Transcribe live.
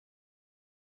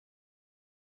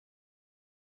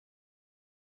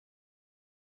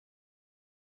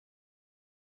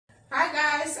Hi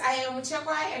guys, I am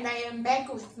Uchekwa and I am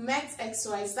back with Maths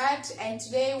XYZ, and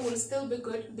today we'll still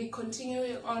be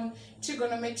continuing on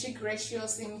trigonometric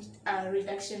ratios in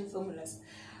reduction formulas.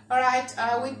 Alright,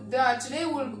 today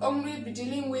we'll only be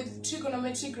dealing with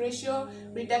trigonometric ratio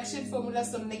reduction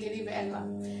formulas of negative angle.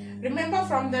 Remember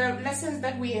from the lessons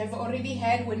that we have already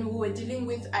had when we were dealing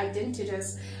with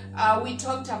identities, we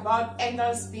talked about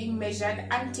angles being measured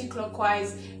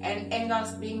anti-clockwise and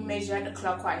angles being measured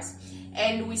clockwise.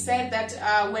 And we said that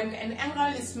when an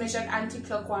angle is measured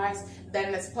anti-clockwise,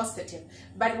 then it's positive.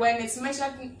 But when it's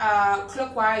measured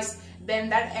clockwise, then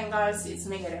that angle is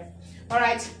negative.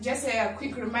 Alright, just a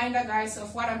quick reminder, guys,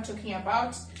 of what I'm talking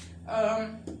about.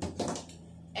 An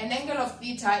angle of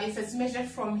theta, if it's measured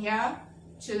from here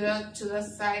to the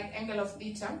side, angle of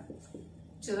theta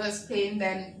to this plane,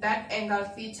 then that angle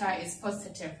theta is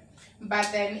positive.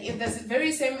 But then if the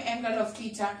very same angle of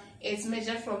theta is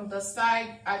measured from the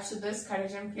side to this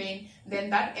cartesian plane, then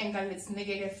that angle is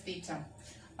negative theta.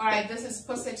 Alright, this is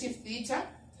positive theta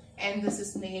and this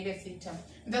is negative theta.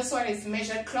 This one is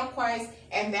measured clockwise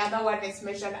and the other one is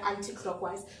measured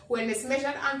anti-clockwise. When it's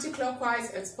measured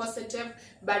anti-clockwise, it's positive,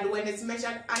 but when it's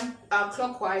measured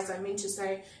clockwise, I mean to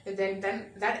say, then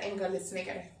that angle is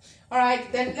negative.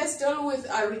 Alright, then let's deal with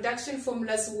reduction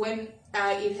formulas when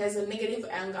it has a negative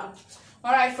angle.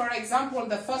 Alright, for example,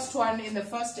 the first one in the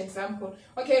first example.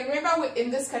 Okay, remember in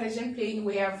this Cartesian plane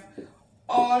we have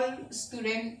all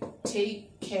student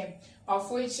take care,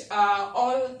 of which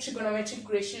all trigonometric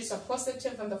ratios are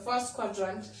positive in the first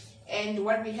quadrant. And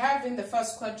what we have in the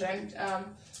first quadrant,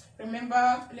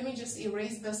 remember, let me just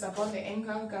erase this about the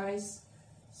angle, guys.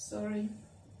 Sorry.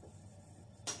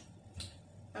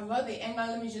 About the angle,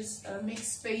 let me just make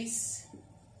space.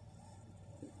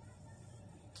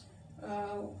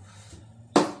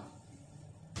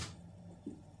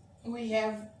 We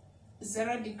have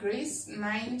 0 degrees,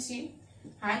 90,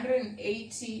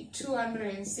 180,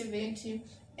 270,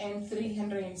 and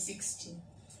 360.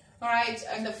 Alright,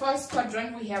 in the first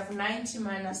quadrant we have 90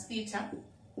 minus theta.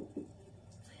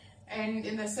 And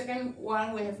in the second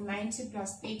one we have 90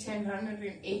 plus theta and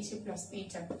 180 plus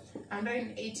theta.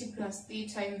 180 plus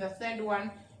theta in the third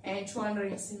one, and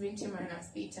 270 minus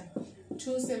theta.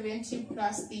 270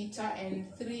 plus theta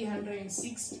and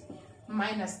 360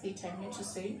 minus theta, I mean to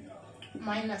say.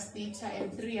 Minus theta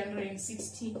and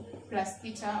 360 plus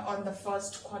theta on the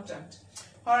first quadrant.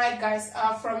 Alright guys,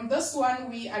 from this one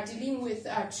we are dealing with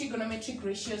trigonometric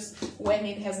ratios when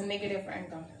it has a negative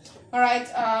angle. Alright,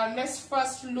 let's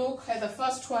first look at the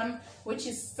first one, which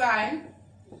is sine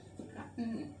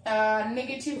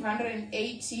negative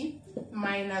 180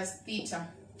 minus theta.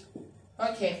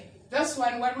 Okay, this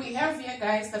one, what we have here,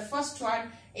 guys, the first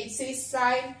one, it says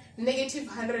sine negative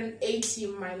 180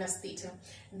 minus theta.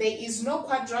 There is no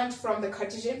quadrant from the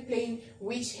Cartesian plane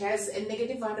which has a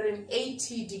negative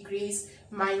 180 degrees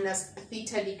minus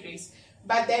theta degrees.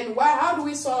 But then how do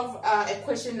we solve a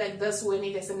question like this when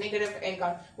it has a negative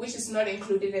angle which is not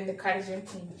included in the Cartesian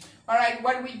plane? Alright,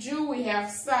 what we do, we have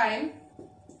sine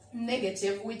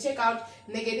negative, we take out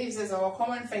negatives as our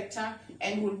common factor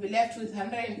and we'll be left with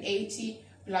 180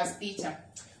 plus theta.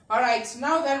 Alright,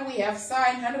 now that we have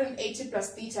sine 180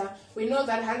 plus theta, we know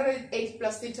that 180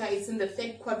 plus theta is in the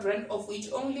third quadrant, of which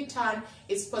only tan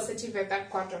is positive at that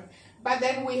quadrant. But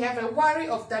then we have a worry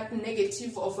of that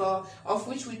negative of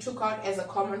which we took out as a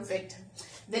common factor.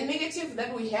 The negative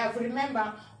that we have,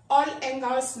 remember, all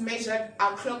angles measured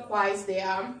are clockwise, they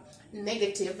are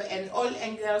negative, and all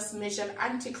angles measured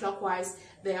anti-clockwise,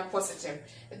 they are positive.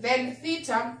 Then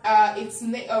theta,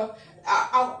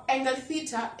 angle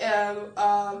theta,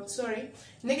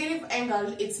 negative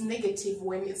angle, it's negative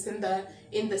when it's in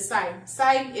the sine.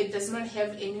 Sine, it does not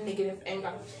have any negative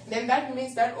angle. Then that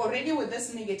means that already with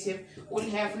this negative, we'll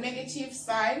have negative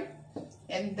sine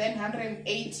and then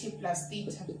 180 plus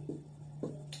theta.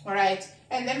 Alright,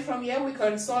 and then from here we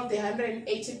can solve the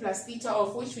 180 plus theta,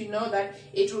 of which we know that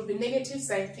it will be negative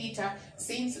sine theta,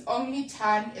 since only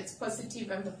tan is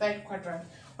positive in the third quadrant.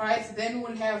 Alright, then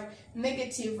we'll have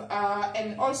negative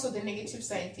and also the negative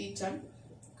sine theta,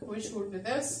 which will be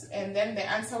this, and then the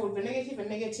answer will be negative and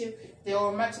negative. They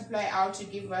will multiply out to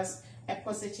give us a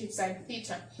positive sine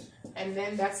theta, and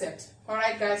then that's it.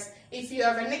 Alright guys, if you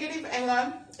have a negative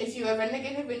angle, if you have a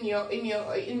negative in your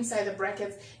inside the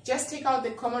brackets, just take out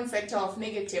the common factor of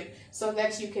negative so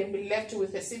that you can be left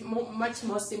with a much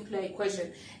more simpler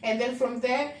equation. And then from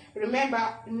there, remember,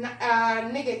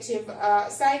 negative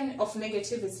sign of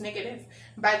negative is negative.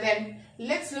 But then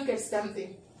let's look at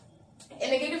something. A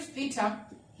negative theta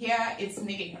here is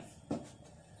negative.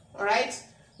 Alright,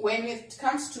 when it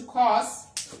comes to cos,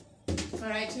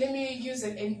 alright, let me use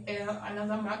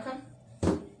another marker.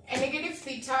 a negative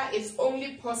theta is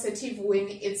only positive when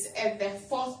it's at the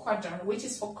fourth quadrant, which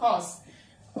is for cos.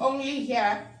 Only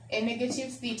here a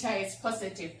negative theta is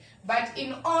positive, but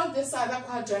in all this other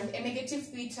quadrant a negative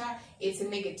theta is a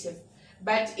negative.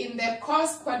 But in the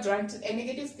cos quadrant, a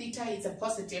negative theta is a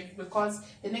positive because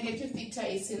the negative theta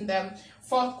is in the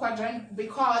fourth quadrant,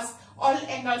 because all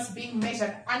angles being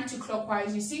measured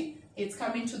anti-clockwise, you see, it's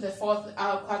coming to the fourth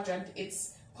quadrant,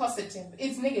 it's positive,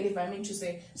 it's negative, I mean to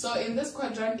say. So in this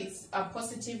quadrant, it's a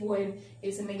positive when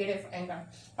it's a negative angle.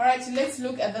 All right, let's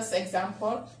look at this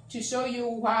example to show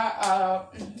you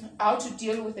how to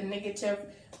deal with a negative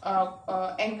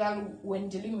angle when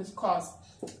dealing with cos.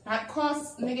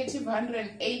 Cos negative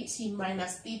 180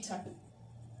 minus theta.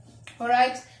 All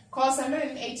right, cos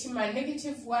 180 minus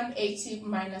negative 180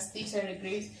 minus theta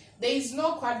degrees. There is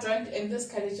no quadrant in this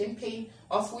Cartesian plane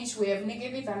of which we have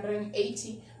negative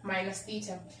 180 minus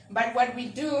theta. But what we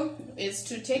do is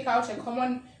to take out a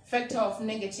common factor of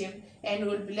negative, and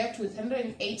we'll be left with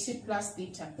 180 plus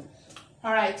theta.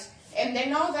 All right. And then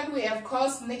now that we have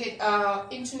cos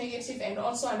into negative and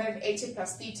also 180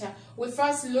 plus theta, we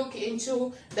first look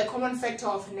into the common factor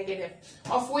of negative,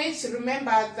 of which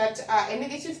remember that a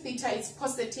negative theta is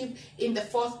positive in the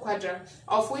fourth quadrant,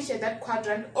 of which at that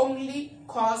quadrant only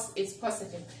cos is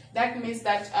positive. That means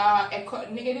that a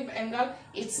negative angle,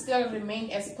 it still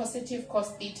remains as positive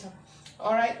cos theta.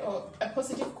 All right, or a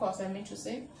positive cos, I meant to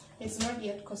say. It's not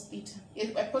yet cos theta.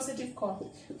 It's a positive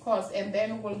cos, and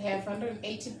then we'll have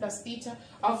 180 plus theta,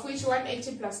 of which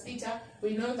 180 plus theta,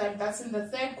 we know that that's in the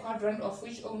third quadrant, of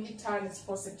which only tan is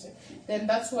positive. Then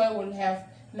that's why we'll have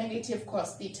negative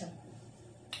cos theta.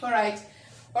 All right,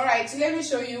 let me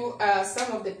show you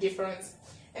some of the difference.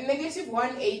 A negative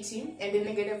 180 and a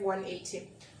negative 180.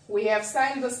 We have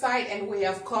sine this side and we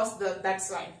have cos that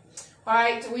side.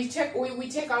 Alright, we take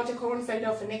out a common factor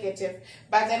of a negative,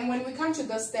 but then when we come to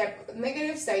this step,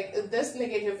 negative side, this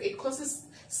negative, it causes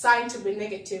sign to be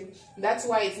negative. That's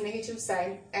why it's negative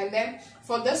sign. And then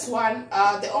for this one,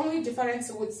 the only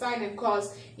difference with sine and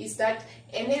cos is that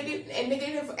a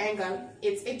negative angle,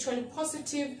 it's actually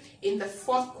positive in the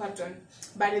fourth quadrant,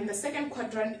 but in the second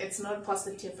quadrant, it's not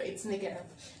positive, it's negative.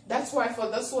 That's why for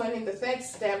this one, in the third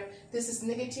step, this is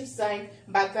negative sign,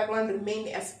 but that one remained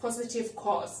as positive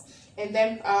cos. And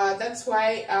then that's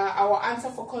why our answer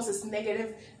for cos is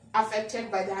negative, affected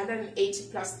by the 180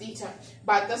 plus theta.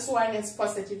 But this one is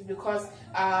positive because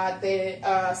the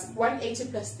 180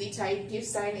 plus theta, it gives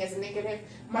sign as a negative,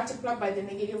 multiplied by the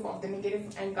negative of the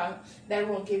negative angle. That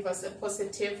will give us a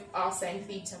positive sine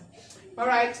theta.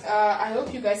 Alright, I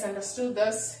hope you guys understood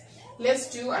this. Let's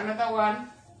do another one,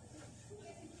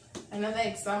 another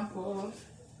example.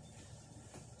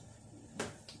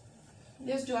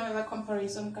 Let's do another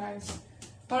comparison, guys.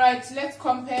 Alright, let's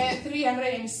compare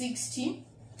 360.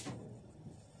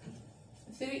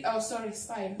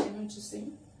 Sine, I meant to say.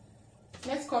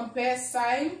 Let's compare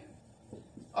sine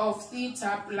of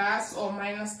theta plus or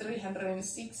minus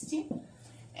 360,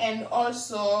 and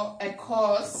also a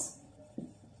cos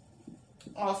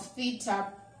of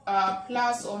theta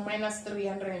plus or minus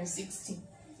 360.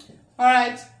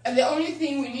 Alright, and the only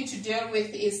thing we need to deal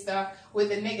with is the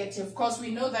negative, because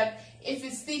we know that if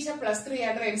it's theta plus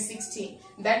 360,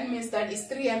 that means that it's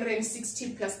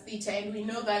 360 plus theta, and we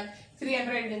know that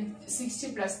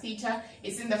 360 plus theta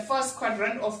is in the first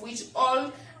quadrant, of which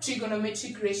all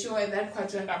trigonometric ratio in that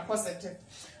quadrant are positive.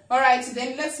 Alright,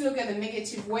 then let's look at the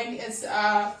negative when it's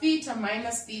theta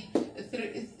minus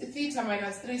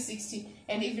 360,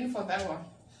 and even for that one,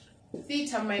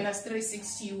 theta minus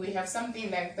 360, we have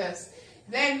something like this.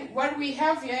 Then what we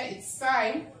have here is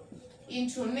sine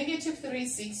into negative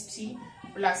 360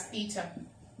 plus theta.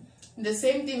 The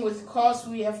same thing with cos,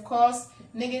 we have cos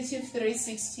negative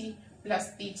 360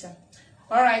 plus theta.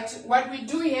 Alright, what we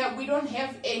do here, we don't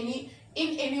have any,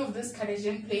 in any of this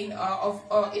Cartesian plane,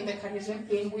 in the Cartesian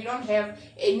plane, we don't have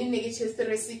any negative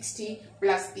 360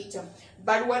 plus theta.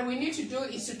 But what we need to do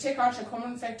is to take out a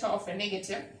common factor of a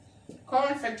negative,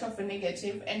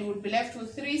 and we'll be left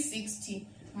with 360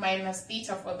 minus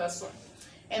theta for this one.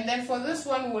 And then for this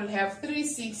one, we'll have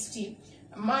 360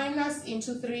 minus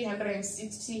into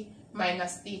 360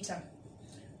 minus theta.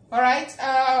 Alright,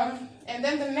 and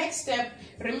then the next step,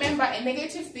 remember a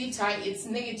negative theta is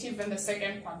negative in the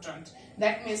second quadrant.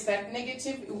 That means that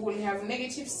negative, will have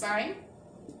negative sign,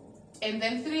 and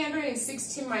then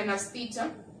 360 minus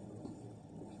theta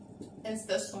is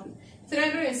this one.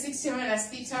 360 minus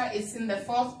theta is in the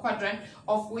fourth quadrant,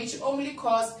 of which only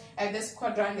cos at this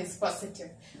quadrant is positive.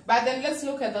 But then let's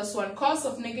look at this one. Cos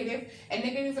of negative, a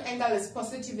negative angle is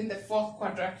positive in the fourth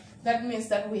quadrant. That means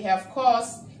that we have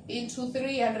cos into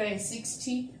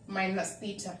 360 minus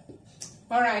theta.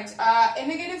 Alright, a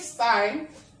negative sign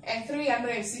and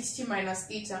 360 minus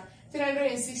theta.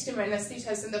 360 minus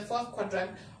theta is in the fourth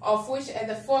quadrant, of which at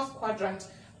the fourth quadrant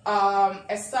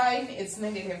a sign is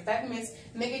negative. That means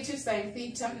negative sine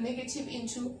theta, negative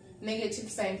into negative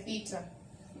sine theta.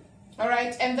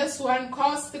 Alright, and this one,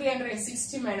 cos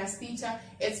 360 minus theta,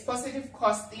 it's positive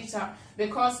cos theta,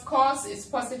 because cos is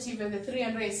positive in the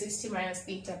 360 minus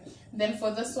theta. Then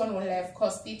for this one, we'll have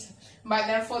cos theta. But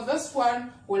then for this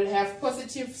one, we'll have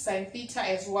positive sine theta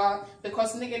as well,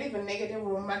 because negative and negative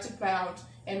will multiply out,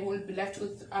 and we'll be left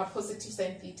with positive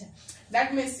sine theta.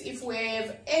 That means if we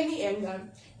have any angle,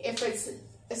 if it's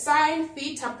sine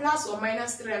theta plus or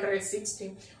minus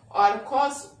 360, or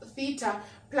cos theta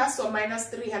plus or minus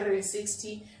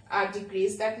 360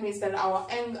 degrees, that means that our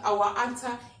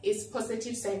answer is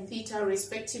positive sine theta,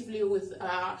 respectively, with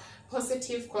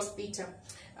positive cos theta.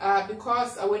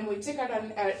 Because when we take out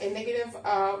a negative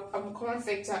common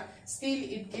factor, still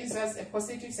it gives us a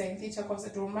positive sine theta, because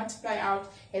it will multiply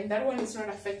out, and that one is not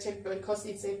affected because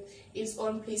it's its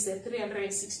own place at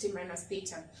 360 minus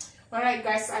theta. Alright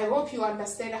guys, I hope you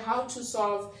understand how to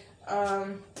solve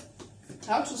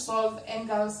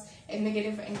angles and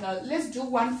negative angle. Let's do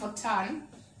one for tan.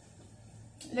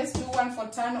 Let's do one for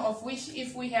tan, of which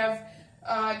if we have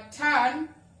tan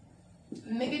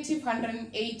negative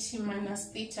 180 minus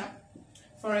theta,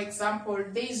 for example,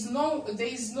 there is no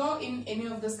in any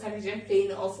of this Cartesian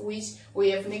plane of which we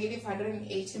have negative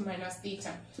 180 minus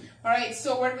theta. Alright,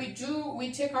 so what we do,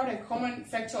 we take out a common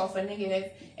factor of a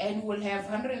negative, and we'll have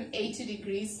 180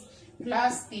 degrees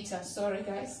plus theta, sorry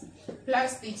guys,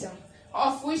 plus theta,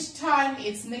 of which tan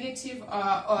is negative,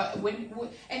 when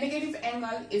a negative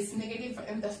angle is negative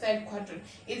in the third quadrant.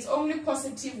 It's only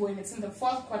positive when it's in the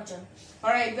fourth quadrant.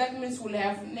 Alright, that means we'll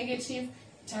have negative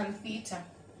tan theta.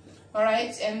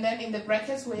 Alright, and then in the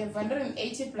brackets we have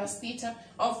 180 plus theta,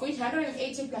 of which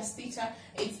 180 plus theta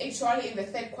is actually in the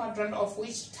third quadrant, of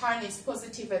which tan is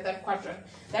positive at that quadrant.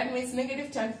 That means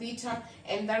negative tan theta,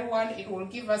 and that one, it will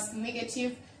give us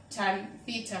negative tan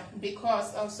theta,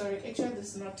 because, oh sorry, actually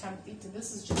this is not tan theta,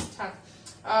 this is just tan.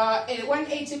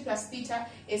 180 plus theta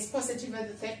is positive at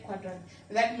the third quadrant.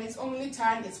 That means only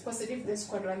tan is positive this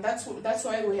quadrant. That's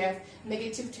why we have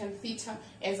negative tan theta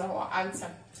as our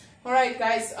answer. Alright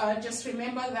guys, just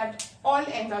remember that all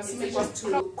angles measure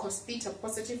to cos theta,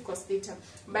 positive cos theta.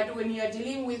 But when you are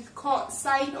dealing with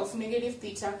sine of negative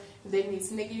theta, then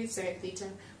it's negative sine theta.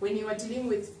 When you are dealing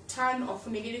with tan of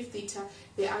negative theta,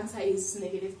 the answer is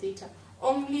negative theta.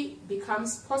 Only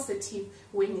becomes positive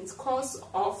when it's cos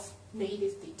of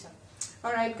negative theta.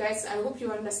 Alright guys, I hope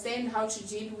you understand how to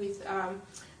deal with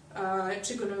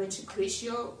trigonometric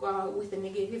ratio with a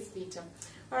negative theta.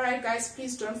 Alright guys,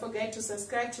 please don't forget to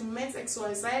subscribe to Maths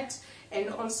XYZ, and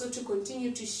also to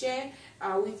continue to share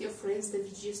with your friends the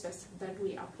videos that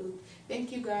we upload.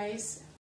 Thank you guys.